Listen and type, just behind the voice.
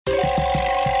This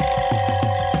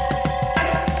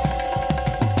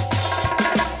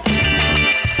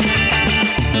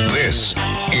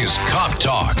is Cop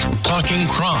Talk, talking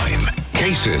crime,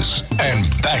 cases, and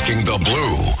backing the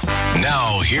blue.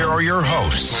 Now, here are your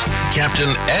hosts, Captain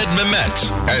Ed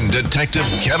Mehmet and Detective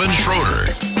Kevin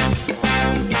Schroeder.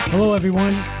 Hello,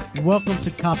 everyone. Welcome to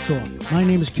Cop Talk. My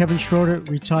name is Kevin Schroeder,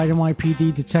 retired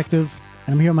NYPD detective,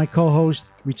 and I'm here with my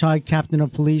co-host, retired Captain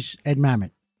of Police, Ed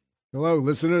Mehmet. Hello,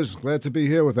 listeners. Glad to be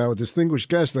here with our distinguished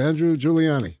guest, Andrew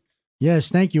Giuliani. Yes,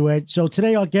 thank you, Ed. So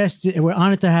today our guest, we're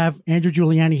honored to have Andrew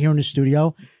Giuliani here in the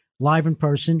studio, live in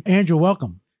person. Andrew,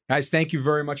 welcome. Guys, thank you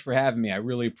very much for having me. I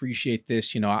really appreciate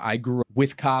this. You know, I grew up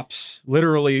with cops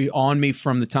literally on me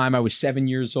from the time I was 7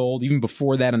 years old, even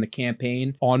before that in the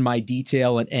campaign, on my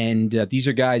detail. And these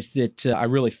are guys that I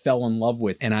really fell in love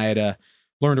with. And I had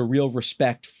learned a real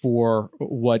respect for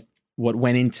what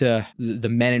went into the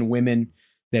men and women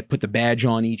that put the badge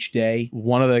on each day.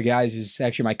 One of the guys is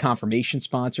actually my confirmation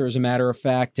sponsor, as a matter of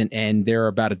fact. And there are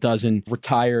about a dozen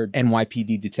retired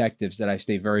NYPD detectives that I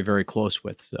stay very, very close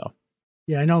with. So.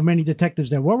 Yeah, I know many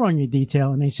detectives that were on your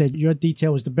detail, and they said your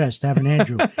detail was the best, having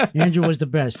Andrew. Andrew was the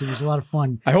best. It was a lot of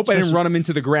fun. I hope I didn't run him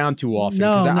into the ground too often.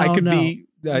 No, I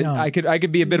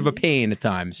could be a bit of a pain at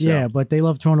times. So. Yeah, but they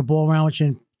love throwing the ball around with you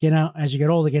and get out as you get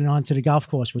older, getting onto the golf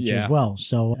course with you as well.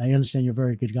 So I understand you're a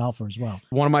very good golfer as well.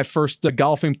 One of my first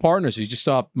golfing partners, you just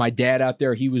saw my dad out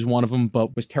there. He was one of them,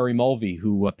 but was Terry Mulvey,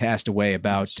 who passed away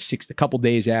about a couple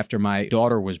days after my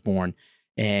daughter was born.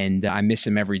 And I miss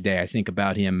him every day. I think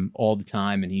about him all the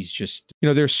time. And he's just,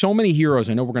 there's so many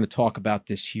heroes. I know we're going to talk about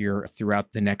this here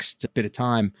throughout the next bit of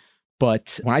time.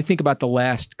 But when I think about the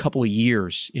last couple of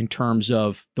years in terms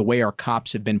of the way our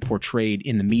cops have been portrayed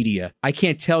in the media, I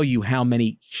can't tell you how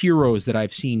many heroes that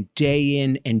I've seen day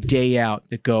in and day out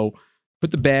that go, put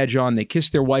the badge on, they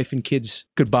kiss their wife and kids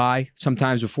goodbye,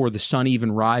 sometimes before the sun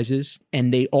even rises.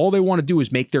 And all they want to do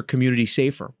is make their community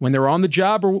safer when they're on the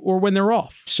job or when they're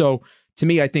off. So to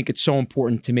me, I think it's so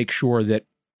important to make sure that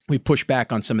we push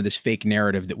back on some of this fake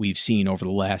narrative that we've seen over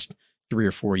the last 3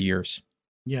 or 4 years.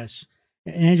 Yes.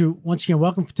 Andrew, once again,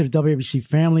 welcome to the WABC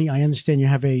family. I understand you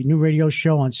have a new radio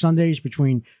show on Sundays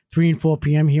between 3 and 4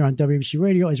 p.m. here on WABC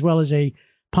Radio, as well as a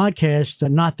podcast,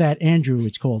 Not That Andrew,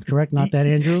 it's called, correct? Not That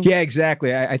Andrew? Yeah,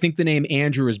 exactly. I think the name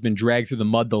Andrew has been dragged through the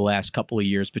mud the last couple of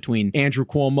years between Andrew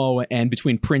Cuomo and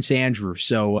between Prince Andrew.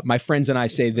 So my friends and I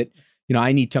say that,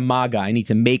 I need to MAGA. I need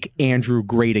to make Andrew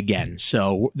great again.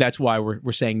 So that's why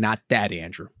we're saying Not That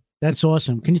Andrew. That's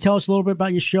awesome. Can you tell us a little bit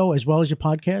about your show as well as your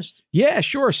podcast? Yeah,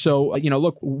 sure. So,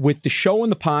 look, with the show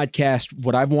and the podcast,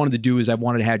 what I've wanted to do is I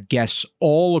wanted to have guests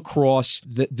all across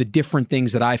the different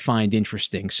things that I find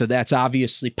interesting. So that's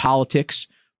obviously politics,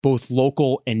 both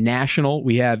local and national.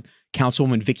 We have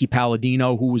Councilwoman Vicky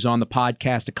Palladino, who was on the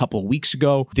podcast a couple of weeks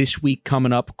ago. This week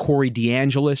coming up, Corey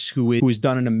DeAngelis, who has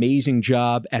done an amazing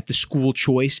job at the school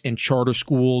choice and charter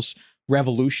schools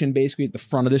revolution, basically at the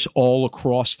front of this all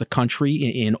across the country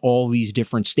in all these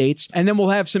different states. And then we'll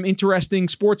have some interesting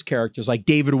sports characters like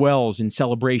David Wells in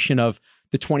celebration of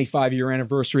the 25-year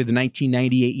anniversary of the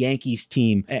 1998 Yankees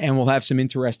team. And we'll have some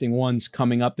interesting ones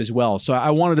coming up as well. So I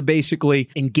wanted to basically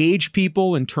engage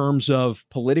people in terms of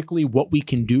politically what we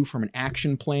can do from an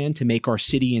action plan to make our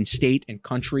city and state and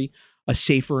country a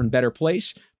safer and better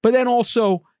place, but then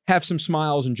also have some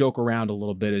smiles and joke around a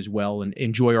little bit as well and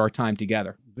enjoy our time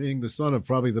together. Being the son of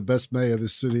probably the best mayor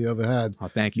this city ever had. Oh,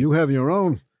 thank you. You have your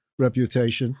own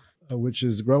reputation, which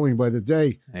is growing by the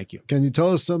day. Thank you. Can you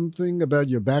tell us something about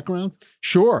your background?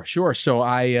 Sure. So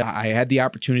I had the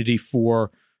opportunity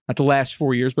for, not the last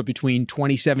 4 years, but between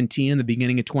 2017 and the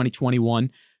beginning of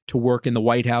 2021 to work in the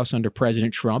White House under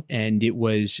President Trump. And it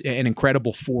was an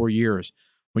incredible 4 years.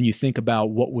 When you think about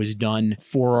what was done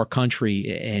for our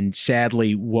country and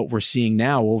sadly what we're seeing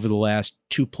now over the last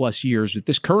 2+ years with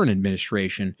this current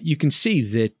administration, you can see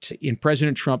that in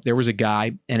President Trump, there was a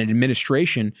guy and an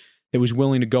administration that was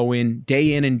willing to go in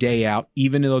and day out,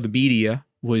 even though the media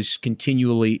was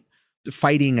continually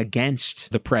fighting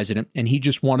against the president. And he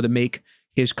just wanted to make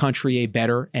his country a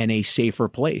better and a safer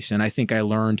place. And I think I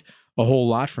learned a whole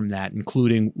lot from that,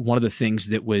 including one of the things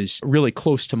that was really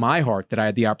close to my heart that I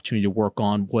had the opportunity to work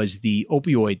on was the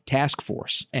opioid task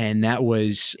force. And that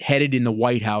was headed in the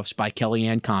White House by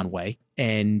Kellyanne Conway.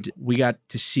 And we got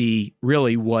to see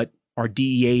really what our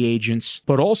DEA agents,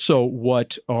 but also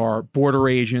what our border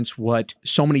agents, what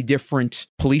so many different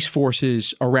police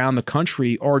forces around the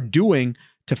country are doing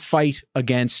to fight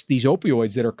against these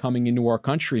opioids that are coming into our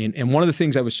country. And one of the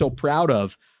things I was so proud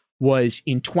of was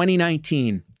in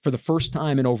 2019, for the first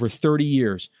time in over 30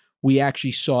 years, we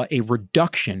actually saw a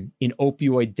reduction in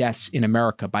opioid deaths in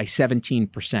America by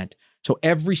 17%. So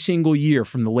every single year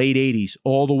from the late 80s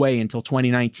all the way until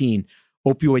 2019,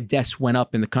 opioid deaths went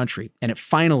up in the country. And it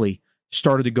finally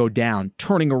started to go down,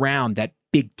 turning around that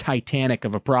big Titanic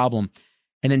of a problem.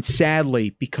 And then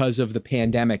sadly, because of the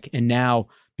pandemic and now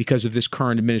because of this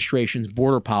current administration's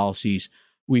border policies,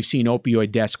 we've seen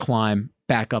opioid deaths climb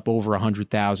back up over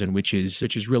 100,000, which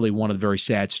is really one of the very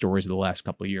sad stories of the last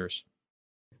couple of years.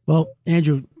 Well,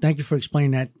 Andrew, thank you for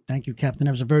explaining that. Thank you, Captain.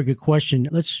 That was a very good question.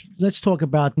 Let's talk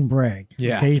about Bragg.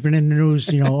 Yeah. Okay, he's been in the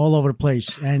news, all over the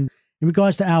place. And in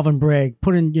regards to Alvin Bragg,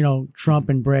 putting, Trump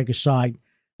and Bragg aside,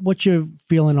 what's your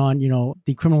feeling on,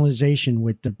 decriminalization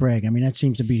with the Bragg? I mean, that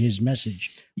seems to be his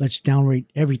message. Let's downrate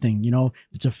everything. If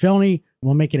it's a felony,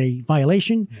 we'll make it a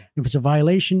violation. Yeah. If it's a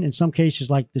violation, in some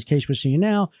cases, like this case we're seeing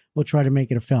now, we'll try to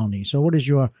make it a felony. So what is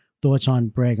your thoughts on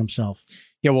Bragg himself?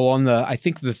 Yeah, well, on I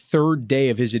think the third day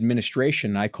of his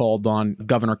administration, I called on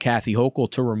Governor Kathy Hochul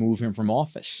to remove him from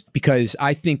office, because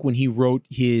I think when he wrote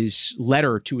his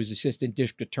letter to his assistant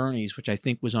district attorneys, which I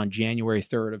think was on January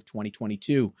 3rd of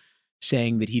 2022,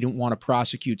 saying that he didn't want to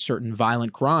prosecute certain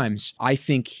violent crimes, I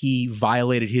think he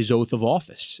violated his oath of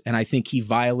office. And I think he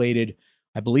violated,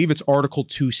 I believe it's Article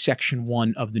 2, Section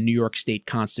 1 of the New York State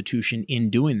Constitution in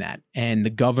doing that. And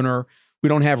the governor, we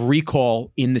don't have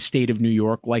recall in the state of New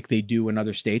York like they do in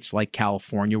other states like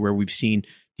California, where we've seen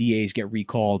DAs get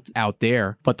recalled out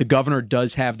there. But the governor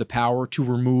does have the power to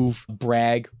remove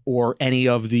Bragg or any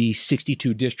of the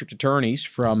 62 district attorneys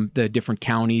from the different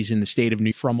counties in the state of New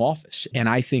York from office. And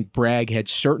I think Bragg had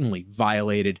certainly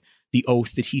violated the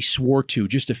oath that he swore to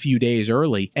just a few days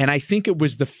early. And I think it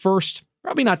was the first,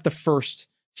 probably not the first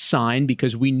sign,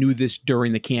 because we knew this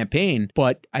during the campaign,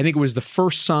 but I think it was the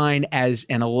first sign as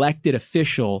an elected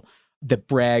official that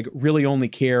Bragg really only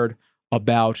cared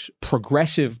about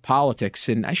progressive politics.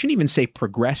 And I shouldn't even say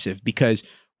progressive, because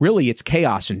really it's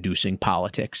chaos-inducing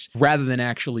politics rather than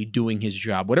actually doing his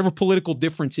job. Whatever political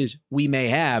differences we may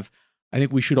have, I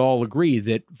think we should all agree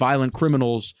that violent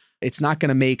criminals, it's not going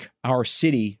to make our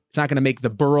city, it's not going to make the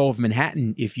borough of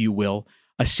Manhattan, if you will,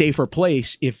 a safer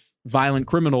place if violent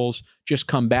criminals just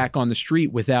come back on the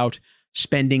street without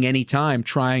spending any time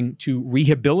trying to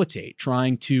rehabilitate,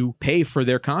 trying to pay for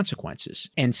their consequences.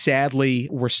 And sadly,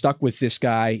 we're stuck with this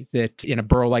guy that in a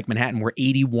borough like Manhattan, where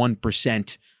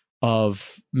 81%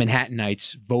 of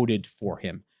Manhattanites voted for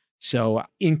him. So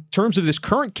in terms of this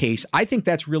current case, I think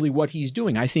that's really what he's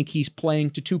doing. I think he's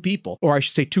playing to two people, or I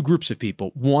should say two groups of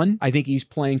people. One, I think he's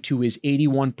playing to his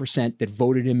 81% that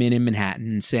voted him in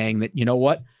Manhattan and saying that, you know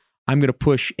what, I'm going to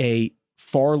push a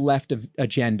far left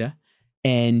agenda.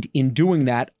 And in doing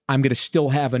that, I'm going to still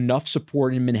have enough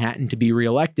support in Manhattan to be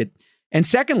reelected. And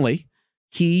secondly,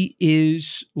 he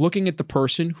is looking at the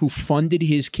person who funded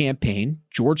his campaign,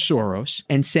 George Soros,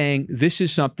 and saying this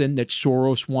is something that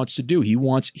Soros wants to do. He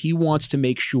wants to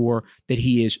make sure that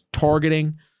he is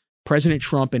targeting President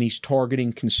Trump and he's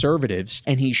targeting conservatives.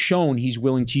 And he's shown he's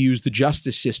willing to use the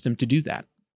justice system to do that.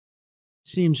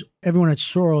 Seems everyone at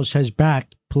Soros has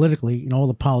backed politically, all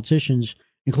the politicians,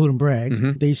 including Bragg.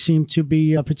 Mm-hmm. They seem to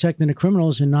be protecting the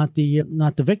criminals and not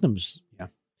the victims. Yeah,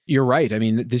 you're right. I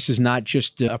mean, this is not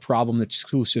just a problem that's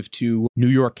exclusive to New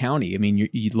York County. I mean,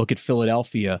 you look at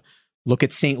Philadelphia, look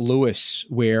at St. Louis,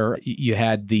 where you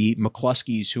had the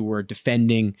McCluskeys who were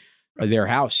defending their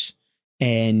house.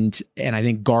 And I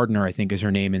think Gardner, I think is her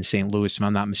name in St. Louis, if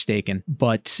I'm not mistaken.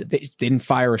 But they didn't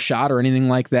fire a shot or anything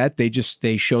like that.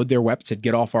 They showed their weapons, said,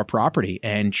 get off our property.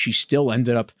 And she still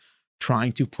ended up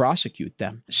trying to prosecute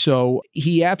them. So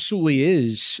he absolutely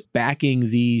is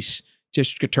backing these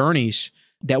district attorneys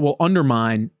that will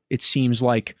undermine, it seems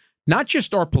like, not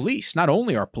just our police, not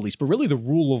only our police, but really the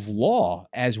rule of law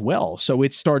as well. So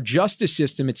it's our justice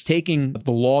system. It's taking the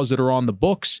laws that are on the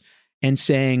books and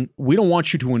saying, we don't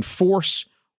want you to enforce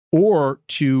or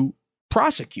to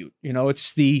prosecute.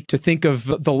 It's to think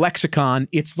of the lexicon,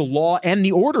 it's the law and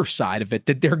the order side of it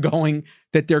that they're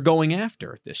going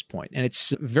after at this point. And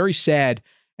it's very sad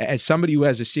as somebody who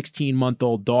has a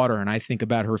 16-month-old daughter, and I think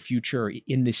about her future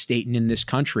in this state and in this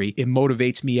country, it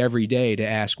motivates me every day to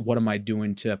ask, what am I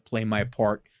doing to play my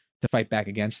part to fight back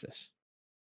against this?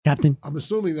 Captain? I'm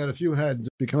assuming that if you had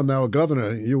become now a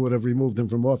governor, you would have removed him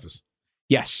from office.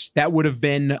 Yes, that would have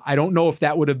been, I don't know if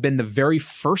that would have been the very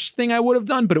first thing I would have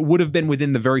done, but it would have been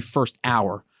within the very first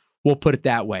hour. We'll put it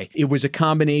that way. It was a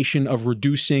combination of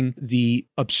reducing the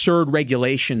absurd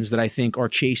regulations that I think are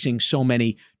chasing so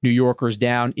many New Yorkers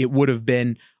down. It would have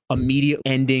been immediately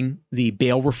ending the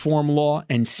bail reform law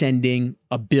and sending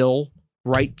a bill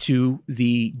right to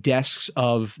the desks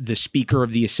of the Speaker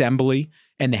of the Assembly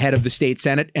and the head of the state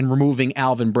Senate and removing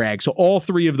Alvin Bragg. So all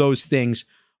three of those things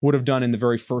would have done in the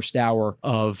very first hour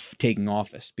of taking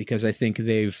office, because I think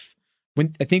they've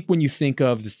When you think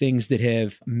of the things that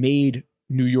have made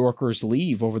New Yorkers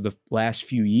leave over the last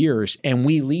few years, and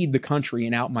we lead the country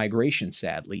in out-migration,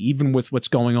 sadly, even with what's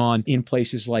going on in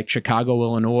places like Chicago,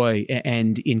 Illinois,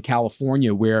 and in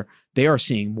California, where they are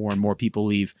seeing more and more people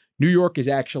leave. New York is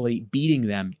actually beating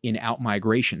them in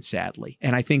out-migration, sadly.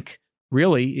 And I think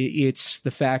really it's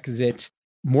the fact that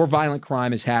more violent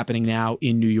crime is happening now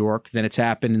in New York than it's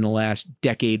happened in the last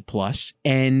decade plus.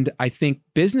 And I think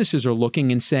businesses are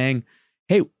looking and saying,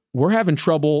 hey, we're having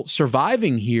trouble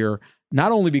surviving here,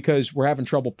 not only because we're having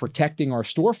trouble protecting our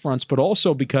storefronts, but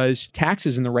also because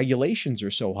taxes and the regulations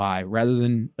are so high, rather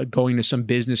than going to some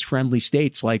business-friendly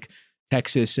states like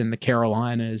Texas and the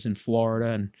Carolinas and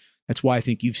Florida. And that's why I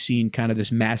think you've seen kind of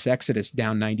this mass exodus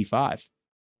down 95.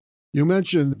 You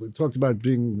mentioned, we talked about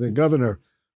being the governor.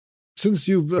 Since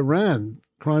you've ran,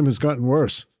 crime has gotten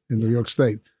worse in New York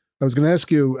State. I was going to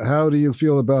ask you, how do you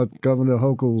feel about Governor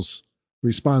Hochul's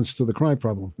response to the crime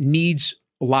problem? Needs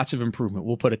lots of improvement.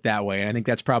 We'll put it that way. And I think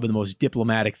that's probably the most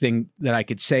diplomatic thing that I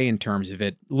could say in terms of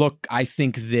it. Look, I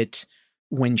think that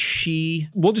we'll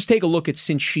just take a look at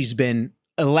since she's been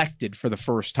elected for the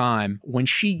first time, when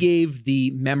she gave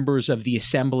the members of the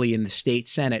Assembly and the State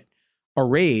Senate a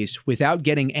raise without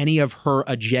getting any of her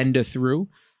agenda through,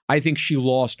 I think she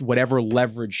lost whatever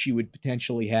leverage she would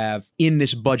potentially have in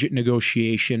this budget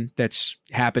negotiation that's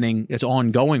happening, that's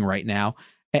ongoing right now,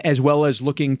 as well as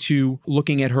looking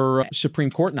at her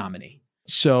Supreme Court nominee.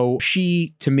 So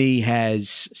she, to me,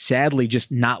 has sadly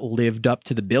just not lived up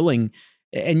to the billing.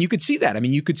 And you could see that. I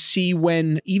mean, you could see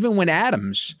even when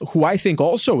Adams, who I think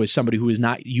also is somebody who is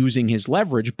not using his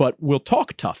leverage, but will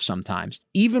talk tough sometimes,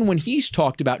 even when he's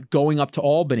talked about going up to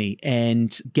Albany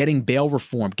and getting bail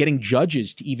reform, getting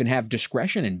judges to even have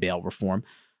discretion in bail reform,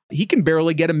 he can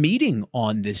barely get a meeting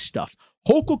on this stuff.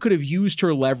 Hochul could have used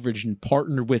her leverage and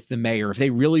partnered with the mayor if they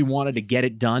really wanted to get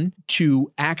it done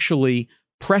to actually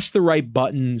press the right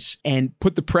buttons and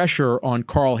put the pressure on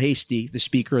Carl Hastie, the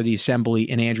Speaker of the Assembly,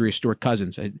 and Andrea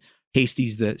Stewart-Cousins.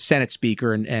 Hastie's the Senate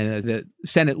Speaker and the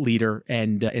Senate leader,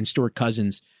 and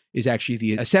Stewart-Cousins is actually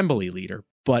the Assembly leader.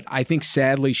 But I think,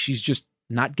 sadly, she's just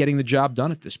not getting the job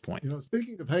done at this point.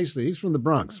 Speaking of Hastie, he's from the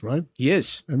Bronx, right? He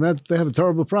is. And they have a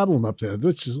terrible problem up there.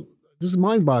 This is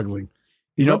mind-boggling.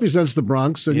 He represents the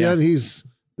Bronx, and yet he's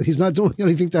not doing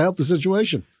anything to help the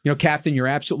situation. Captain, you're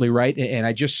absolutely right. And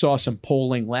I just saw some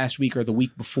polling last week or the week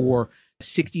before,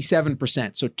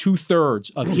 67%. So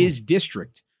 2/3 of his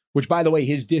district, which, by the way,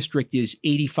 his district is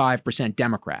 85%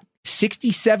 Democrat.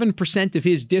 67% of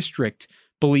his district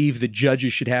believe that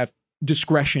judges should have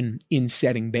discretion in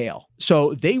setting bail.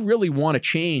 So they really want to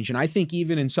change. And I think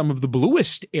even in some of the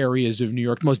bluest areas of New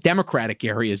York, most Democratic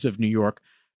areas of New York,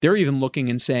 they're even looking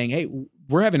and saying, hey,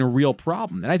 we're having a real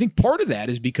problem. And I think part of that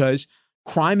is because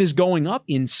crime is going up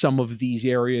in some of these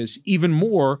areas even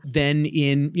more than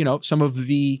in, some of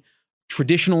the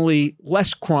traditionally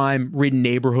less crime-ridden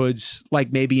neighborhoods,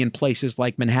 like maybe in places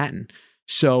like Manhattan.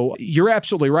 So you're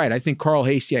absolutely right. I think Carl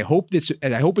Hastie, I hope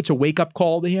it's a wake-up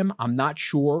call to him. I'm not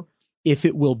sure if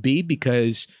it will be,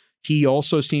 because he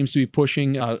also seems to be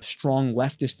pushing a strong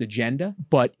leftist agenda.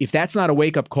 But if that's not a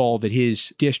wake-up call that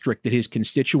his district, that his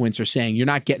constituents are saying, you're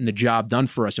not getting the job done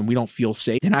for us and we don't feel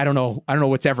safe, then I don't know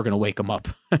what's ever going to wake him up.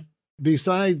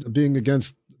 Besides being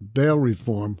against bail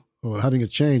reform or having a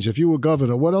change, if you were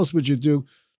governor, what else would you do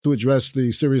to address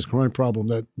the serious crime problem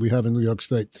that we have in New York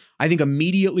State? I think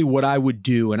immediately what I would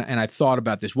do, and I've thought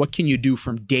about this, what can you do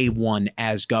from day one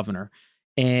as governor?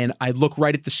 And I look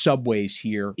right at the subways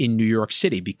here in New York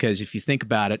City, because if you think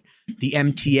about it, the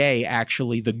MTA,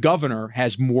 actually, the governor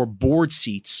has more board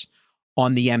seats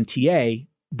on the MTA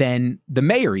than the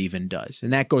mayor even does.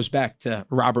 And that goes back to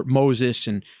Robert Moses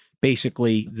and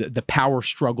basically the power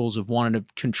struggles of wanting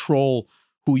to control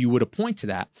who you would appoint to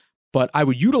that. But I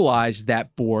would utilize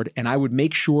that board, and I would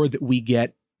make sure that we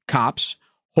get cops,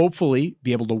 hopefully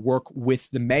be able to work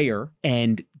with the mayor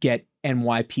and get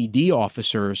NYPD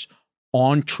officers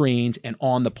on trains and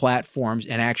on the platforms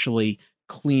and actually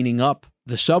cleaning up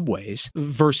the subways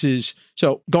versus,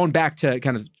 so going back to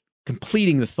kind of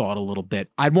completing the thought a little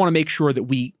bit, I'd want to make sure that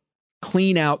we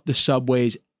clean out the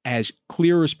subways as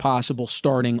clear as possible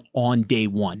starting on day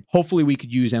one. Hopefully we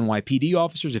could use NYPD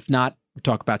officers. If not, we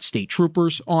talk about state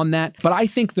troopers on that. But I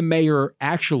think the mayor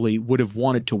actually would have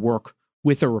wanted to work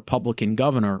with a Republican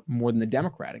governor more than the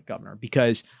Democratic governor,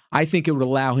 because I think it would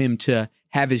allow him to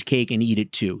have his cake and eat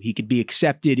it too. He could be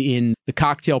accepted in the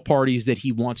cocktail parties that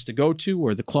he wants to go to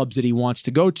or the clubs that he wants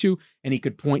to go to, and he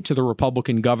could point to the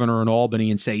Republican governor in Albany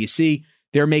and say, you see,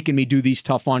 they're making me do these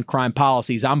tough on crime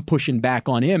policies. I'm pushing back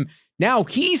on him. Now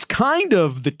he's kind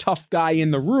of the tough guy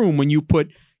in the room when you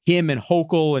put him and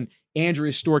Hochul and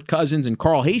Andrea Stewart-Cousins and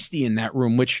Carl Hastie in that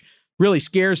room, which really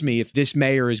scares me if this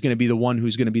mayor is going to be the one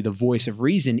who's going to be the voice of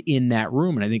reason in that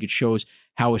room. And I think it shows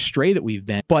how astray that we've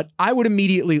been. But I would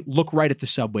immediately look right at the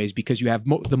subways because you have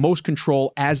the most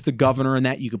control as the governor in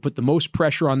that. You could put the most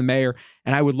pressure on the mayor.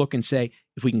 And I would look and say,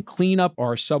 if we can clean up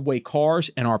our subway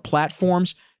cars and our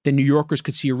platforms, then New Yorkers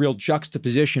could see a real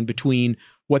juxtaposition between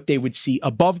what they would see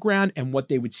above ground and what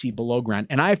they would see below ground.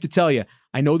 And I have to tell you,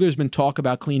 I know there's been talk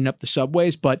about cleaning up the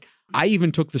subways, but I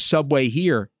even took the subway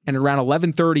here, and around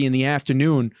 11:30 in the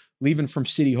afternoon, leaving from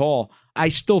City Hall, I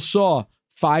still saw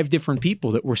 5 different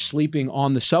people that were sleeping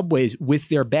on the subways with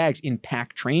their bags in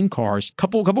packed train cars. A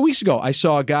couple weeks ago, I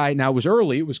saw a guy, now it was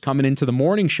early, it was coming into the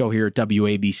morning show here at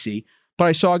WABC, but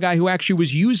I saw a guy who actually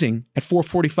was using at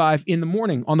 4:45 in the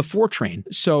morning on the 4 train.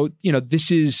 So,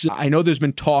 I know there's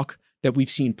been talk that we've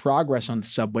seen progress on the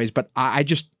subways, but I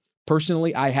just,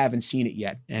 personally, I haven't seen it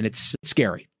yet, and it's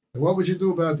scary. What would you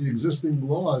do about the existing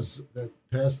laws that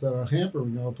passed that are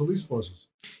hampering our police forces?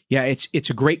 Yeah, it's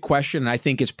a great question, and I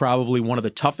think it's probably one of the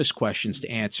toughest questions to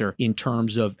answer in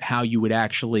terms of how you would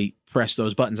actually press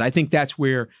those buttons. I think that's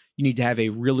where you need to have a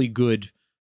really good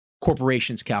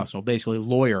corporations counsel, basically a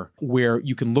lawyer, where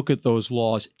you can look at those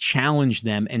laws, challenge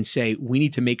them, and say, we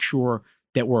need to make sure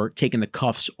that we're taking the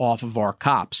cuffs off of our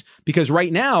cops. Because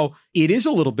right now, it is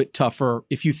a little bit tougher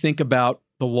if you think about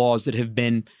the laws that have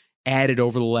been added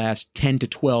over the last 10 to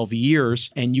 12 years.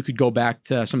 And you could go back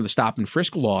to some of the stop and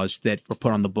frisk laws that were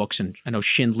put on the books. And I know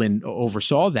Schindlin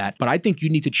oversaw that. But I think you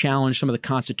need to challenge some of the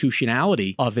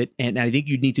constitutionality of it. And I think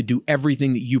you need to do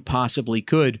everything that you possibly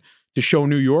could to show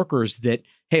New Yorkers that,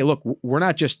 hey, look, we're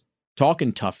not just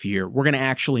talking tough here. We're going to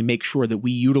actually make sure that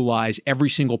we utilize every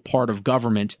single part of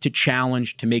government to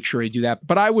challenge, to make sure to do that.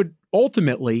 But I would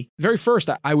ultimately, very first,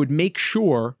 I would make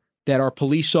sure that our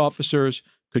police officers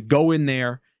could go in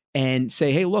there and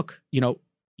say, hey, look,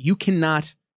 you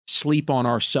cannot sleep on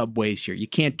our subways here. You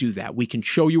can't do that. We can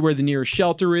show you where the nearest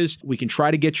shelter is. We can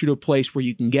try to get you to a place where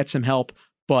you can get some help.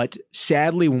 But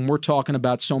sadly, when we're talking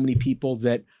about so many people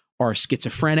that are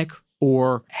schizophrenic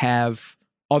or have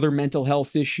other mental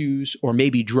health issues or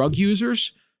maybe drug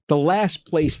users, the last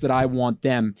place that I want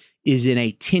them is in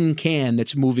a tin can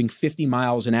that's moving 50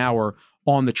 miles an hour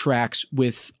on the tracks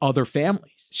with other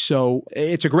families. So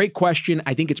it's a great question.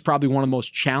 I think it's probably one of the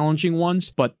most challenging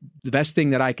ones, but the best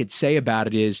thing that I could say about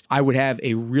it is I would have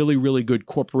a really, really good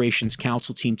corporations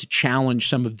counsel team to challenge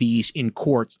some of these in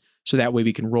court so that way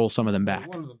we can roll some of them back.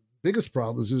 One of the biggest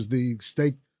problems is the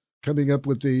state coming up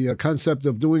with the concept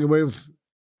of doing away with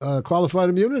qualified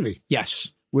immunity. Yes.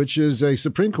 Which is a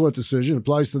Supreme Court decision,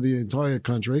 applies to the entire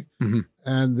country. Mm-hmm.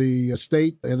 And the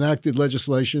state enacted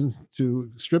legislation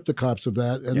to strip the cops of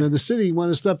that. And then the city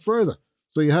went a step further.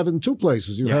 So you have it in 2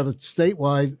 places. You have it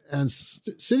statewide and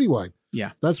citywide.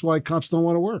 Yeah. That's why cops don't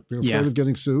want to work. They're afraid of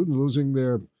getting sued and losing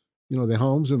their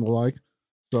homes and the like.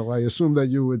 So I assume that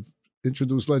you would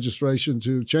introduce legislation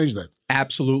to change that.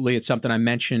 Absolutely. It's something I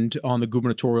mentioned on the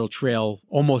gubernatorial trail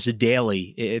almost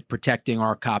daily, protecting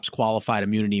our cops' qualified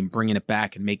immunity and bringing it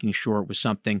back and making sure it was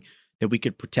something that we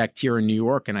could protect here in New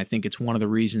York. And I think it's one of the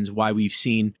reasons why we've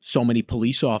seen so many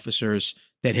police officers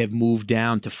that have moved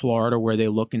down to Florida where they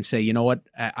look and say, you know what,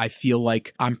 I feel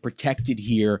like I'm protected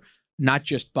here, not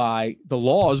just by the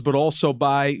laws, but also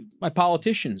by my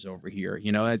politicians over here.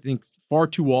 I think far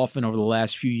too often over the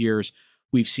last few years,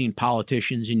 we've seen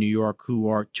politicians in New York who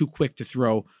are too quick to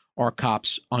throw our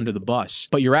cops under the bus.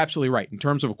 But you're absolutely right. In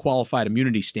terms of a qualified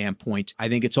immunity standpoint, I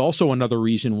think it's also another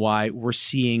reason why we're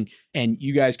seeing, and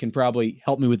you guys can probably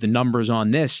help me with the numbers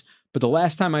on this, but the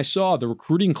last time I saw the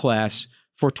recruiting class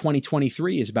for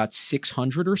 2023 is about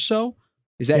 600 or so.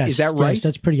 Is that right? Yes,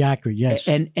 that's pretty accurate. Yes.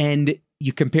 And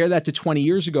you compare that to 20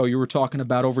 years ago, you were talking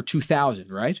about over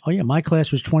 2,000, right? Oh yeah, my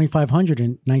class was 2,500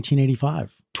 in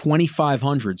 1985.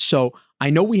 2,500. So I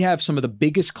know we have some of the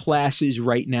biggest classes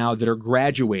right now that are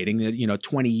graduating,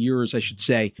 20 years, I should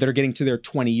say, that are getting to their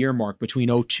 20-year mark between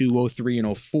 02, 03,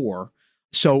 and 04.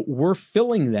 So we're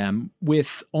filling them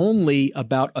with only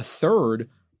about a third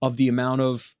of the amount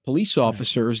of police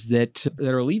officers that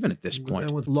are leaving at this point.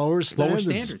 And with lower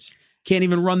standards. Can't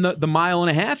even run the mile and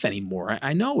a half anymore.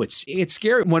 I know it's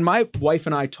scary. When my wife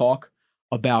and I talk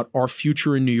about our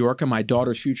future in New York and my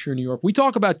daughter's future in New York, we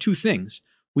talk about 2 things.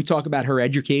 We talk about her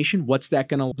education. What's that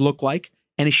going to look like?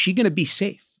 And is she going to be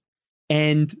safe?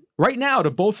 And right now, to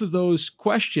both of those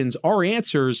questions, our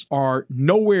answers are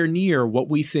nowhere near what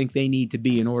we think they need to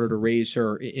be in order to raise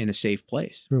her in a safe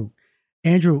place. True.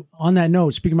 Andrew, on that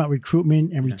note, speaking about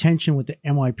recruitment and retention with the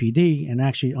NYPD, and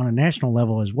actually on a national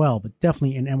level as well, but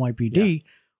definitely in NYPD,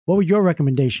 what would your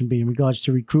recommendation be in regards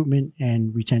to recruitment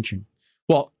and retention?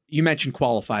 Well, you mentioned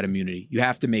qualified immunity. You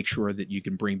have to make sure that you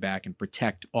can bring back and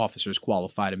protect officers'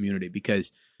 qualified immunity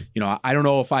because, I don't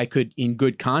know if I could, in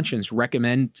good conscience,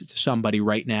 recommend to somebody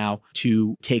right now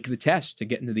to take the test to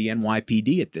get into the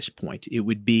NYPD at this point. It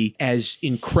would be as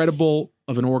incredible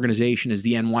of an organization as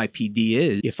the NYPD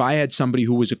is. If I had somebody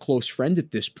who was a close friend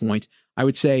at this point, I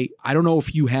would say, I don't know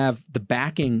if you have the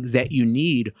backing that you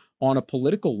need on a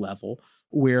political level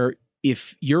where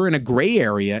if you're in a gray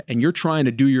area and you're trying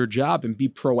to do your job and be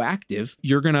proactive,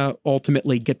 you're going to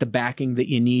ultimately get the backing that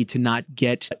you need to not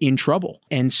get in trouble.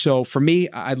 And so for me,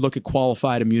 I'd look at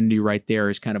qualified immunity right there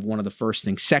as kind of one of the first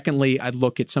things. Secondly, I'd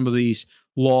look at some of these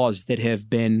laws that have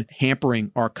been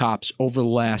hampering our cops over the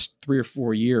last 3 or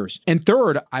 4 years. And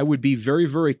third, I would be very,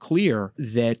 very clear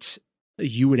that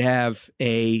you would have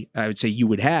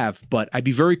but I'd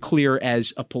be very clear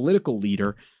as a political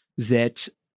leader that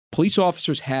police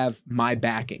officers have my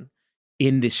backing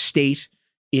in this state,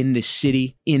 in this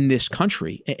city, in this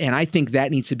country. And I think that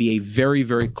needs to be a very,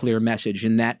 very clear message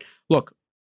in that, look,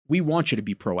 we want you to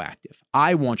be proactive.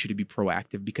 I want you to be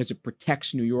proactive because it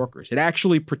protects New Yorkers. It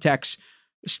actually protects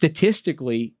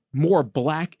statistically more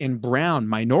black and brown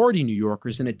minority New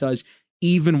Yorkers than it does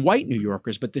even white New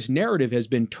Yorkers. But this narrative has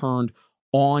been turned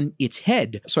on its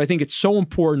head. So I think it's so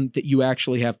important that you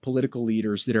actually have political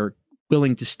leaders that are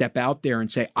willing to step out there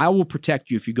and say, I will protect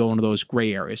you if you go into those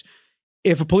gray areas.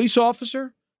 If a police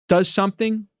officer does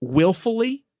something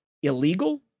willfully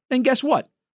illegal, then guess what?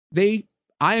 I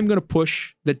am going to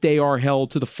push that they are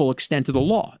held to the full extent of the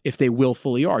law if they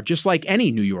willfully are, just like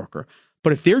any New Yorker.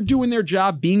 But if they're doing their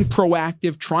job, being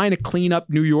proactive, trying to clean up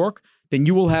New York, then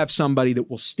you will have somebody that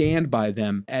will stand by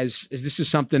them as this is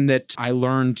something that I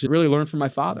really learned from my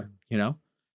father,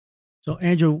 So,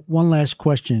 Andrew, one last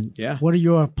question. Yeah. What are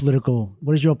your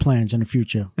plans in the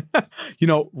future?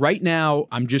 Right now,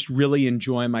 I'm just really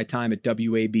enjoying my time at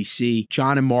WABC.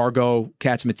 John and Margot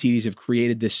Katsimatidis have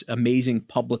created this amazing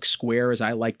public square, as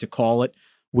I like to call it,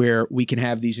 where we can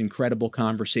have these incredible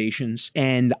conversations.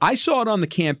 And I saw it on the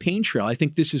campaign trail. I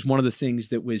think this is one of the things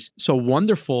that was so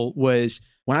wonderful was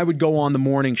when I would go on the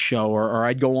morning show or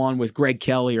I'd go on with Greg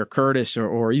Kelly or Curtis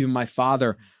or even my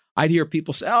father, I'd hear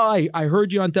people say, oh, I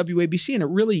heard you on WABC.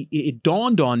 And it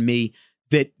dawned on me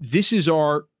that this is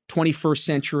our 21st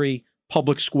century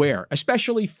public square,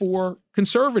 especially for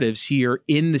conservatives here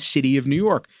in the city of New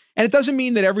York. And it doesn't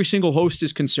mean that every single host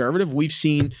is conservative. We've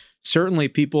seen certainly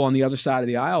people on the other side of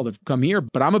the aisle that have come here,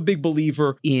 but I'm a big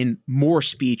believer in more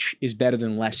speech is better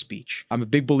than less speech. I'm a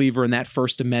big believer in that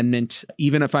First Amendment.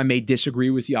 Even if I may disagree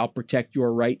with you, I'll protect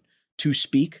your right to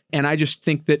speak. And I just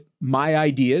think that my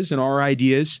ideas and our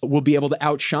ideas will be able to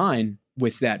outshine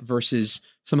with that versus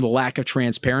some of the lack of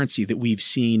transparency that we've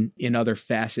seen in other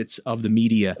facets of the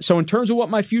media. So in terms of what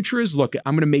my future is, look,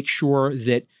 I'm going to make sure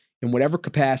that in whatever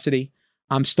capacity,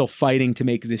 I'm still fighting to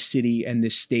make this city and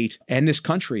this state and this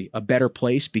country a better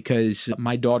place because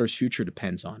my daughter's future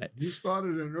depends on it. You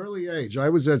started at an early age. I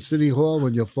was at City Hall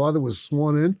when your father was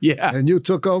sworn in. Yeah. And you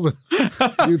took over.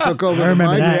 You took over. I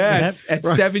remember that. Yeah, at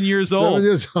 7 years old. 7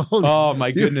 years old. Oh,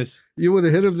 my goodness. You were the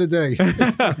hit of the day.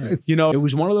 It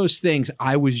was one of those things.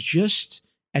 I was just,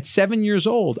 at 7 years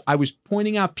old, I was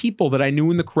pointing out people that I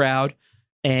knew in the crowd.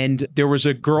 And there was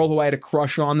a girl who I had a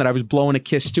crush on that I was blowing a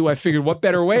kiss to. I figured what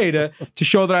better way to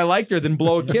show that I liked her than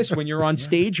blow a kiss when you're on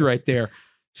stage right there.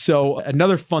 So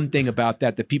another fun thing about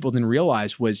that people didn't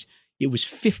realize was it was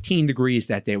 15 degrees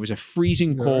that day. It was a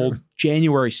freezing cold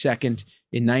January 2nd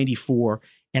in 94.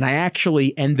 And I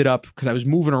actually ended up, because I was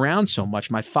moving around so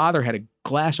much, my father had a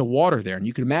glass of water there. And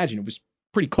you can imagine it was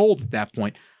pretty cold at that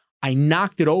point. I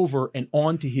knocked it over and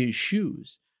onto his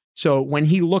shoes. So when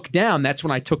he looked down, that's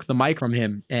when I took the mic from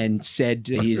him and said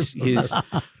his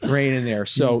brain in there.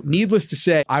 So needless to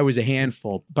say, I was a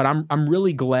handful, but I'm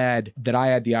really glad that I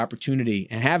had the opportunity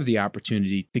and have the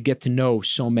opportunity to get to know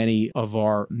so many of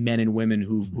our men and women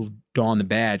who've donned the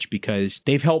badge because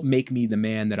they've helped make me the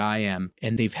man that I am.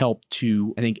 And they've helped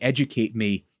to, I think, educate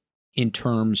me in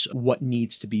terms of what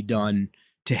needs to be done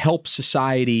to help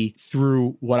society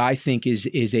through what I think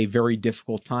is a very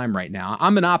difficult time right now.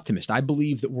 I'm an optimist. I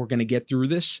believe that we're going to get through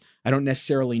this. I don't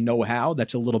necessarily know how.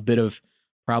 That's a little bit of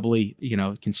probably,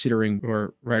 considering we're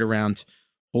right around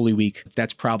Holy Week,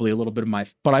 that's probably a little bit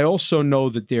of but I also know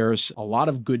that there's a lot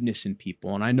of goodness in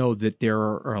people. And I know that there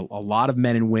are a lot of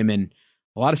men and women,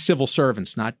 a lot of civil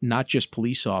servants, not just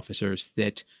police officers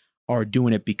that are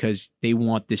doing it because they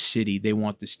want this city, they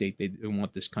want the state, they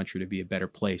want this country to be a better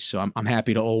place. So I'm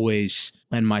happy to always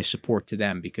lend my support to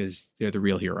them because they're the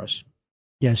real heroes.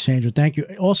 Yes, Sandra, thank you.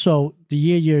 Also, the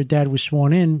year your dad was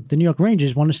sworn in, the New York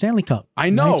Rangers won the Stanley Cup. I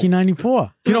know.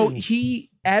 1994. He,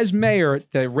 as mayor,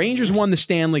 the Rangers won the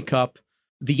Stanley Cup.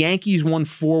 The Yankees won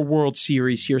 4 World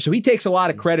Series here. So he takes a lot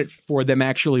of credit for them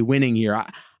actually winning here.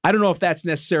 I don't know if that's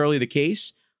necessarily the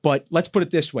case, but let's put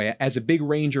it this way. As a big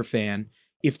Ranger fan,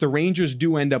 if the Rangers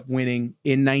do end up winning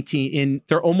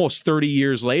they're almost 30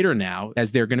 years later now,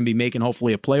 as they're going to be making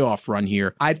hopefully a playoff run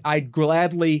here, I'd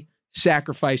gladly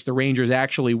sacrifice the Rangers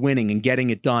actually winning and getting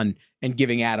it done and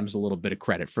giving Adams a little bit of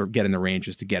credit for getting the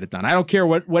Rangers to get it done. I don't care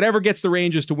whatever gets the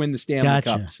Rangers to win the Stanley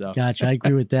Cup. So. Gotcha. I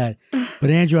agree with that. But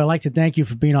Andrew, I'd like to thank you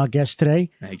for being our guest today.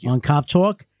 Thank you. On Cop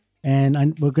Talk. And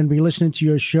we're going to be listening to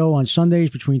your show on Sundays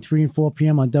between 3 and 4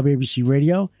 p.m. on WABC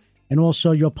Radio, and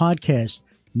also your podcast,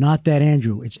 Not That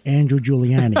Andrew. It's Andrew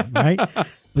Giuliani, right?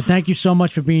 But thank you so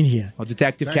much for being here. Well,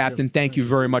 Detective Captain, thank you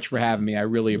very much for having me. I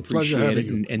really appreciate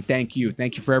it. And thank you.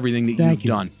 Thank you for everything that you've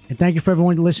done. And thank you for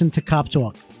everyone to listen to Cop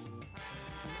Talk.